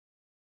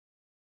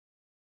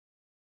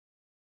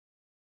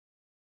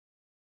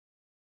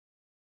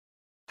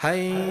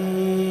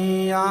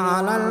حي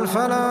على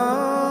الفلاح.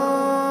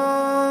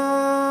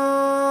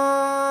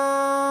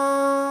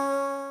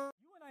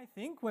 You and I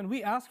think when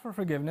we ask for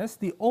forgiveness,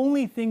 the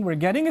only thing we're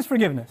getting is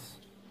forgiveness.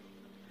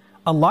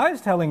 Allah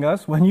is telling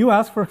us, when you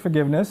ask for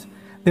forgiveness,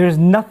 there's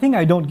nothing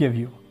I don't give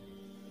you.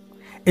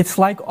 It's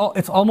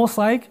almost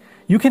like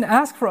you can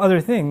ask for other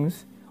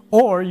things,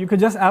 or you could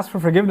just ask for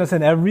forgiveness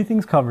and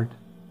everything's covered.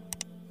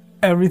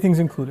 Everything's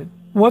included.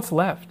 What's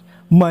left?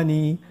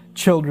 Money,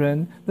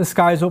 children, the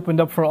sky's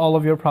opened up for all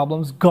of your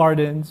problems,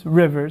 gardens,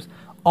 rivers,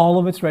 all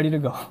of it's ready to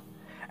go.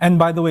 And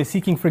by the way,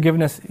 seeking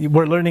forgiveness,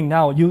 we're learning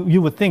now, you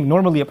would think,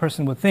 normally a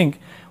person would think,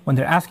 when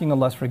they're asking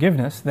Allah's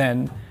forgiveness,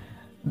 then,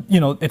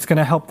 it's going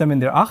to help them in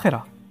their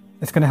akhirah.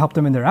 It's going to help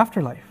them in their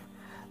afterlife.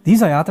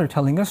 These ayat are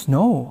telling us,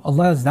 no,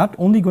 Allah is not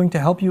only going to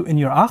help you in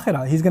your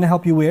akhirah, He's going to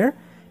help you where?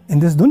 In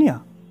this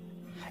dunya.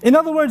 In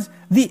other words,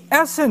 the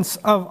essence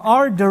of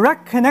our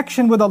direct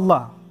connection with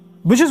Allah,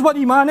 which is what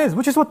Iman is,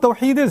 which is what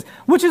Tawheed is,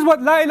 which is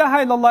what La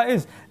ilaha illallah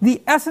is.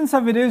 The essence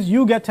of it is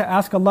you get to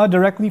ask Allah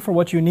directly for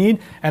what you need.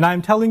 And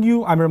I'm telling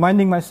you, I'm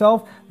reminding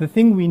myself, the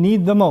thing we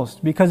need the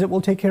most, because it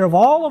will take care of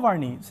all of our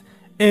needs,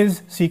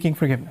 is seeking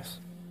forgiveness.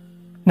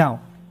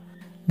 Now,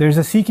 there's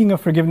a seeking of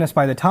forgiveness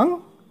by the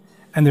tongue,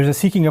 and there's a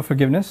seeking of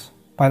forgiveness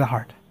by the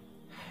heart.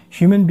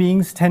 Human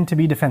beings tend to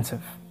be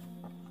defensive.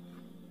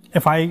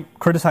 If I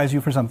criticize you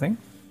for something,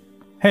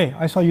 hey,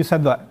 I saw you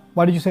said that.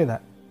 Why did you say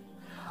that?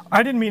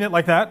 I didn't mean it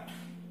like that.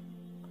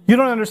 You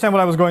don't understand what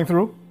I was going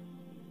through.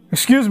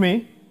 Excuse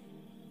me.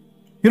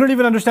 You don't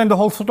even understand the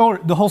whole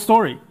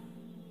story.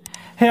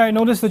 Hey, I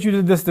noticed that you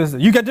did this.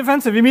 You get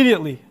defensive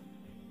immediately.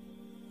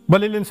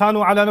 بَلِ الْإِنسَانُ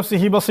عَلَى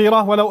نَفْسِهِ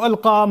بَصِيرَةٌ وَلَوْ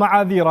أَلْقَى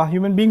مَعَاذِيرَهُ.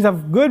 Human beings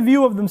have good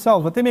view of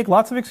themselves, but they make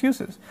lots of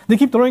excuses. They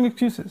keep throwing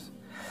excuses.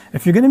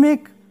 If you're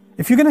going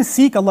to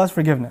seek Allah's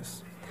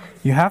forgiveness,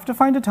 you have to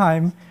find a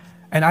time,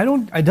 and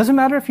it doesn't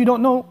matter if you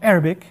don't know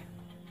Arabic,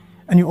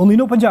 and you only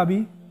know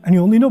Punjabi, and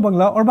you only know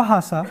Bangla or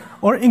Bahasa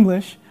or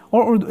English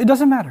or Urdu, it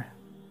doesn't matter.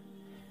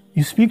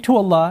 You speak to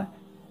Allah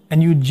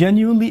and you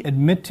genuinely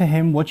admit to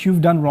Him what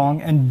you've done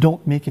wrong and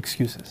don't make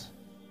excuses.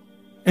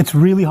 It's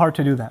really hard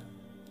to do that.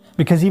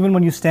 Because even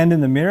when you stand in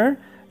the mirror,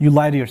 you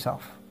lie to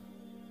yourself.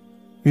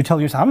 You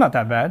tell yourself, I'm not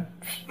that bad.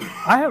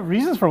 I have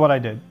reasons for what I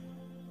did.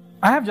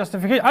 I have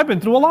justification. I've been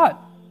through a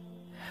lot.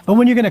 But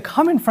when you're going to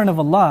come in front of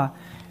Allah,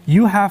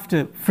 you have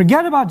to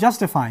forget about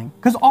justifying.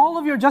 Because all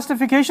of your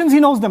justifications, He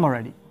knows them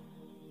already.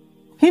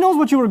 He knows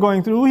what you were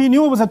going through. He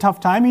knew it was a tough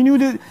time. He knew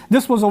that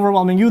this was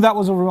overwhelming you, that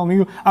was overwhelming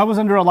you. I was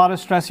under a lot of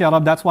stress, Ya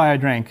Rab, that's why I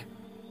drank.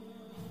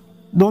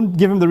 Don't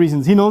give Him the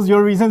reasons. He knows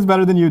your reasons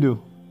better than you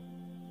do.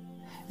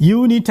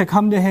 You need to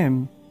come to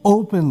Him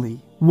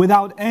openly,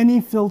 without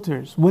any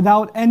filters,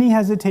 without any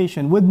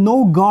hesitation, with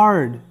no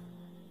guard,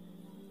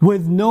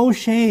 with no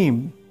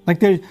shame.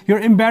 Like you're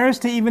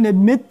embarrassed to even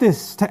admit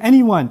this to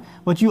anyone,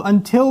 but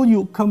until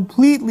you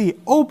completely,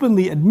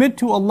 openly admit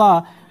to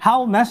Allah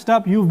how messed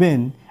up you've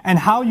been, and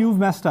how you've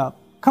messed up,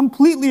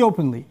 completely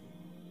openly.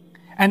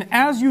 And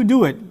as you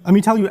do it, let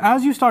me tell you,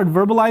 as you start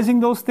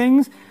verbalizing those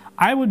things,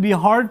 I would be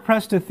hard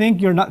pressed to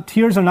think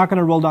tears are not going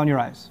to roll down your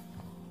eyes.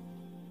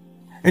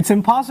 It's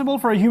impossible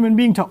for a human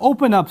being to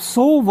open up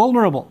so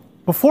vulnerable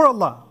before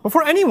Allah,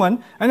 before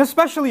anyone, and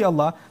especially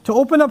Allah, to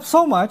open up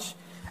so much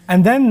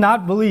and then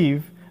not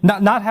believe,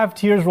 not have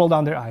tears roll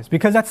down their eyes,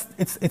 because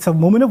it's a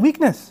moment of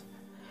weakness.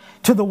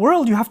 To the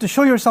world, you have to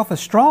show yourself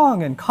as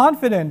strong and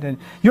confident and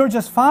you're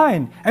just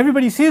fine.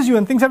 Everybody sees you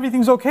and thinks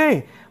everything's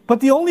okay. But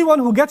the only one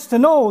who gets to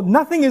know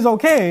nothing is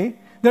okay,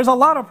 there's a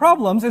lot of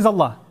problems, is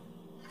Allah.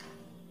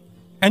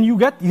 And you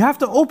have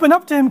to open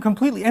up to Him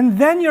completely, and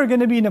then you're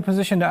going to be in a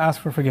position to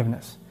ask for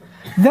forgiveness.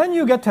 Then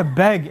you get to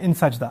beg in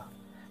sajda.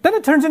 Then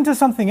it turns into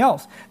something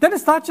else. Then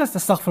it's not just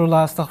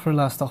astaghfirullah,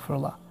 astaghfirullah,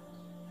 astaghfirullah.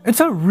 It's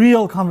a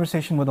real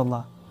conversation with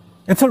Allah.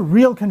 It's a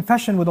real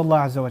confession with Allah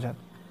Azza wa Jal.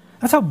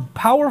 That's a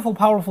powerful,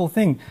 powerful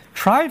thing.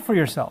 Try it for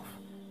yourself.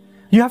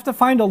 You have to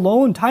find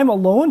time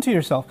alone to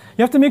yourself.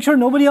 You have to make sure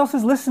nobody else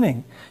is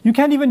listening. You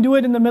can't even do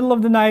it in the middle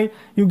of the night.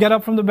 You get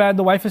up from the bed,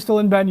 the wife is still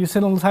in bed, you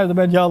sit on the side of the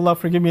bed, Ya Allah,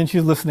 forgive me, and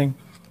she's listening.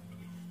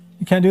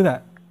 You can't do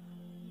that.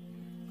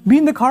 Be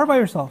in the car by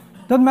yourself.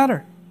 Doesn't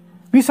matter.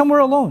 Be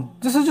somewhere alone.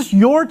 This is just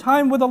your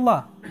time with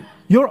Allah.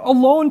 Your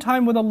alone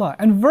time with Allah.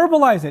 And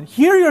verbalize it.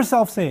 Hear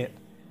yourself say it.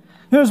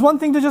 There's one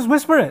thing to just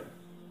whisper it.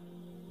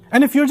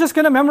 And if you're just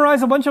going to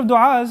memorize a bunch of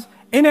du'as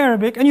in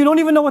Arabic and you don't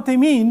even know what they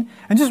mean,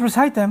 and just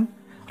recite them,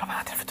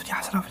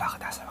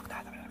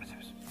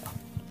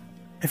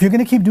 if you're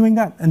going to keep doing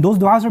that, and those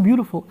du'as are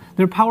beautiful,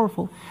 they're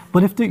powerful,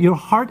 but if your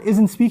heart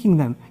isn't speaking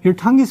them, your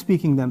tongue is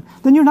speaking them,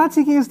 then you're not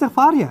seeking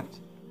istighfar yet.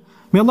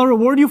 May Allah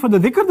reward you for the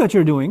dhikr that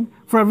you're doing,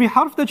 for every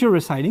harf that you're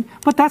reciting,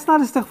 but that's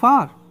not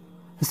istighfar.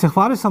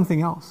 Istighfar is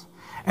something else.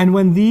 And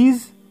when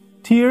these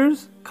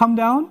tears come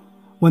down,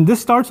 when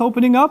this starts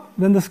opening up,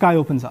 then the sky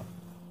opens up.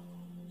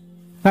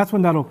 That's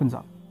when that opens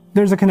up.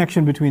 There's a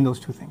connection between those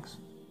two things.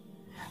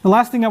 The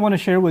last thing I want to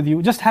share with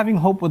you, just having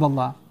hope with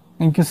Allah.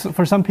 And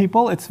for some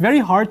people, it's very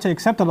hard to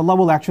accept that Allah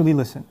will actually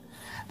listen.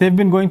 They've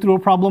been going through a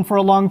problem for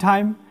a long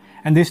time,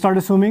 and they start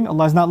assuming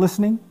Allah is not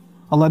listening,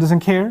 Allah doesn't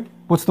care,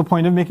 What's the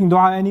point of making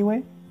dua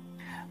anyway?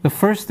 The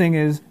first thing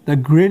is the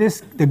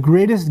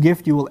greatest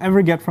gift you will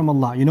ever get from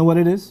Allah. You know what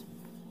it is?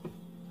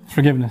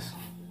 Forgiveness.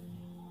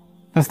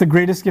 That's the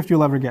greatest gift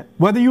you'll ever get,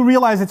 whether you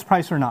realize its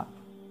price or not.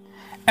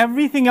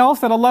 Everything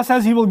else that Allah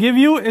says He will give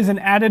you is an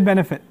added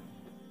benefit.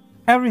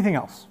 Everything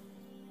else.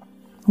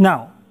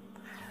 Now,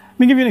 let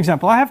me give you an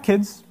example. I have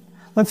kids.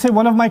 Let's say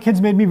one of my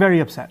kids made me very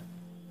upset.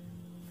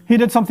 He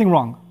did something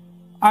wrong.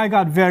 I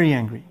got very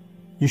angry.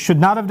 You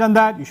should not have done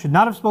that. You should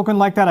not have spoken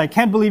like that. I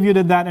can't believe you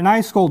did that. And I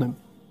scold him.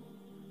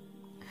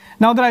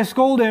 Now that I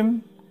scold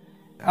him,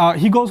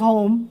 he goes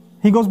home,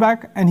 he goes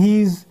back, and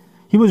he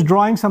was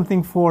drawing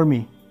something for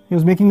me. He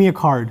was making me a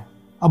card.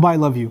 Abba, I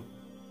love you.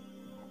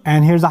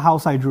 And here's a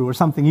house I drew or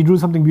something. He drew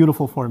something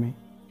beautiful for me.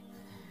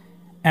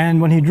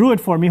 And when he drew it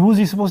for me, who's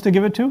he supposed to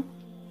give it to?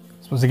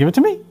 He's supposed to give it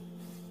to me.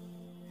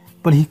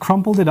 But he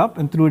crumpled it up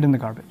and threw it in the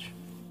garbage.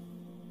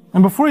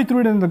 And before he threw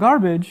it in the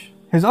garbage,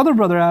 his other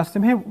brother asked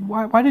him, hey,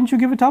 why didn't you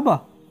give it to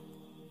Abba?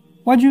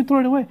 Why did you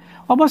throw it away?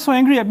 Abba's so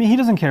angry at me, he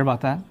doesn't care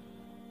about that.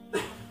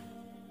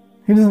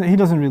 He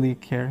doesn't really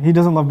care. He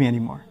doesn't love me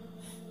anymore.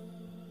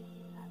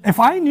 If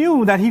I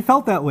knew that he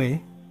felt that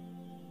way,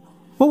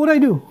 what would I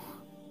do?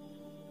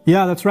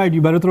 Yeah, that's right,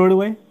 you better throw it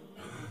away.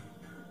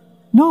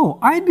 No,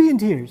 I'd be in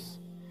tears.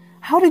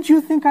 How did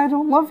you think I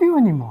don't love you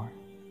anymore?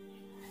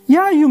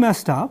 Yeah, you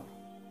messed up.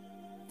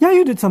 Yeah,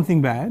 you did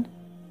something bad.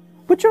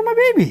 But you're my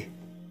baby.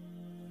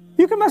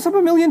 You can mess up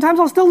 1,000,000 times,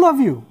 I'll still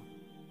love you.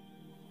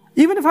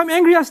 Even if I'm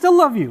angry, I still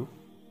love you.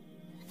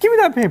 Give me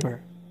that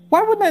paper.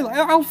 Why wouldn't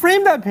I? I'll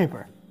frame that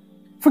paper.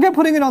 Forget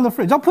putting it on the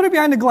fridge. I'll put it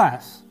behind the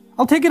glass.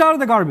 I'll take it out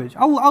of the garbage.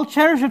 I'll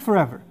cherish it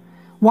forever.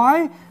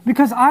 Why?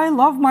 Because I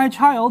love my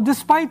child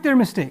despite their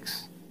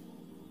mistakes.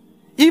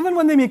 Even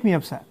when they make me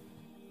upset.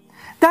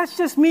 That's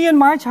just me and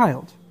my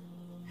child.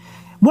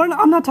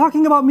 I'm not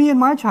talking about me and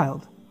my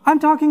child. I'm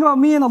talking about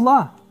me and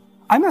Allah.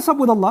 I mess up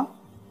with Allah.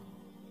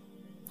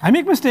 I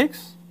make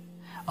mistakes.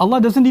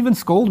 Allah doesn't even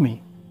scold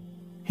me.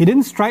 He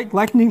didn't strike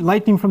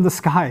lightning from the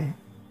sky.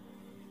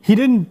 He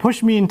didn't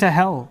push me into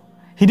hell.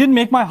 He didn't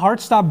make my heart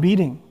stop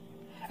beating.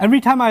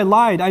 Every time I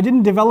lied, I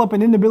didn't develop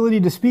an inability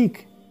to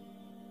speak.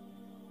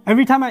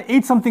 Every time I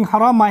ate something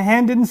haram, my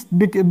hand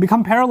didn't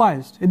become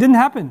paralyzed. It didn't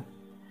happen.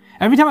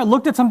 Every time I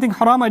looked at something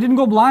haram, I didn't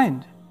go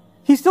blind.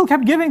 He still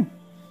kept giving.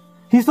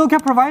 He still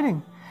kept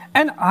providing.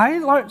 And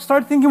I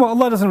started thinking, well,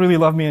 Allah doesn't really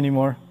love me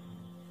anymore.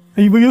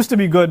 We used to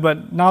be good,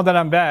 but now that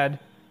I'm bad,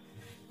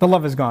 the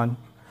love is gone.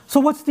 So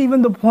what's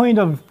even the point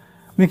of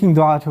making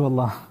dua to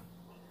Allah?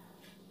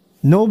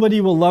 Nobody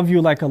will love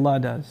you like Allah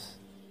does.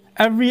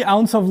 Every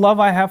ounce of love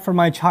I have for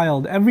my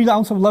child, every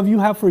ounce of love you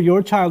have for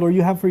your child or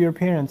you have for your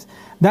parents,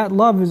 that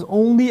love is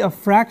only a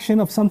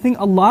fraction of something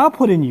Allah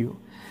put in you.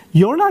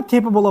 You're not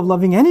capable of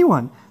loving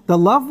anyone. The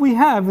love we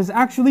have is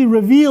actually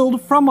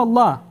revealed from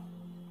Allah.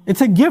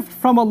 It's a gift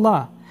from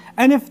Allah.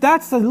 And if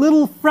that's a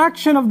little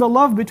fraction of the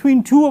love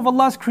between two of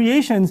Allah's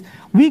creations,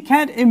 we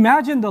can't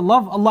imagine the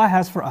love Allah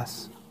has for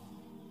us.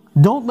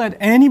 Don't let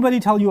anybody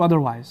tell you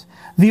otherwise.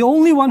 The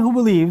only one who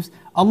believes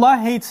Allah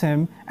hates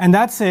him and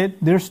that's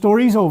it, their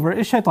story's over,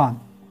 is shaitan.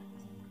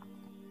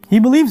 He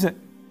believes it.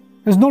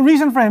 There's no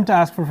reason for him to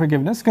ask for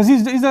forgiveness because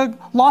he's a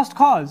lost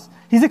cause.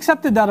 He's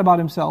accepted that about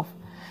himself.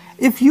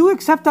 If you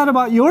accept that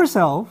about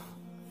yourself,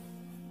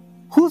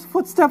 whose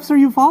footsteps are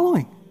you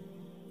following?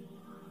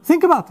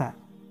 Think about that.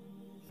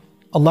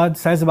 Allah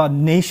says about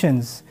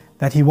nations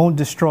that He won't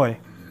destroy.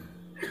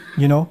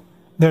 You know,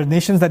 there are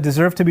nations that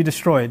deserve to be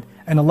destroyed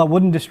and Allah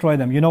wouldn't destroy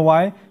them. You know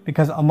why?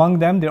 Because among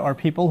them there are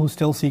people who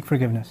still seek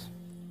forgiveness.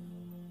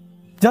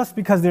 Just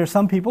because there are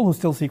some people who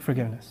still seek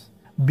forgiveness.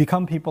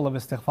 Become people of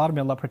istighfar.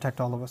 May Allah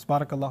protect all of us.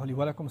 Barakallahu li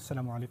wa lakum.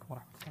 Assalamu alaikum wa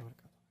rahmatullahi wa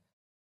barakatuh.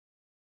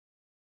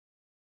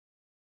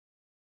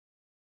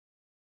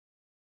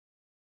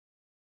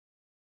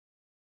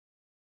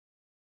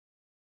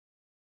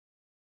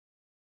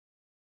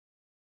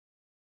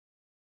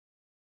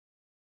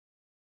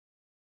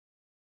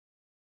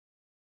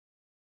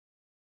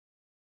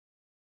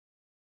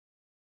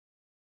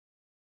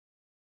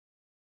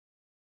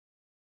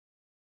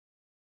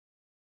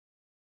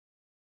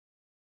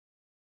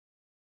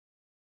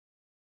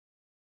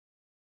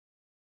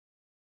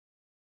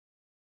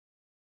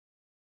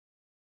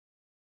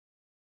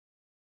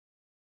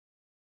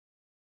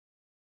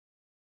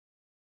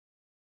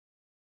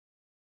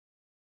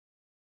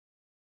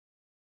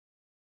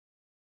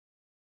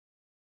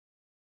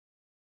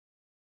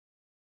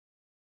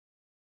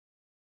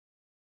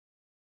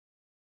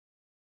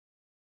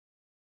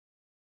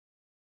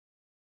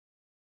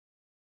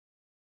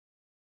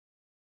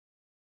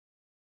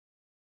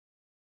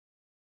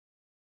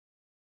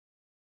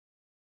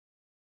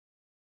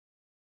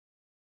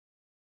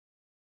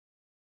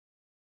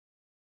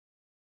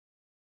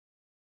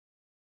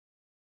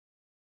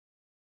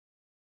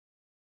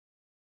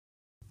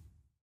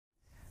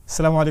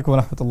 Assalamu alaikum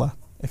wa rahmatullah.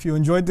 If you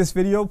enjoyed this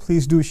video,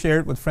 please do share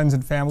it with friends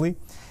and family.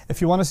 If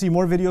you want to see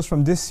more videos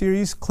from this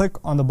series, click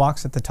on the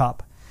box at the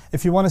top.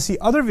 If you want to see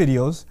other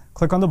videos,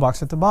 click on the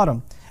box at the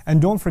bottom.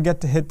 And don't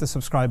forget to hit the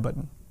subscribe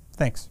button.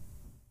 Thanks.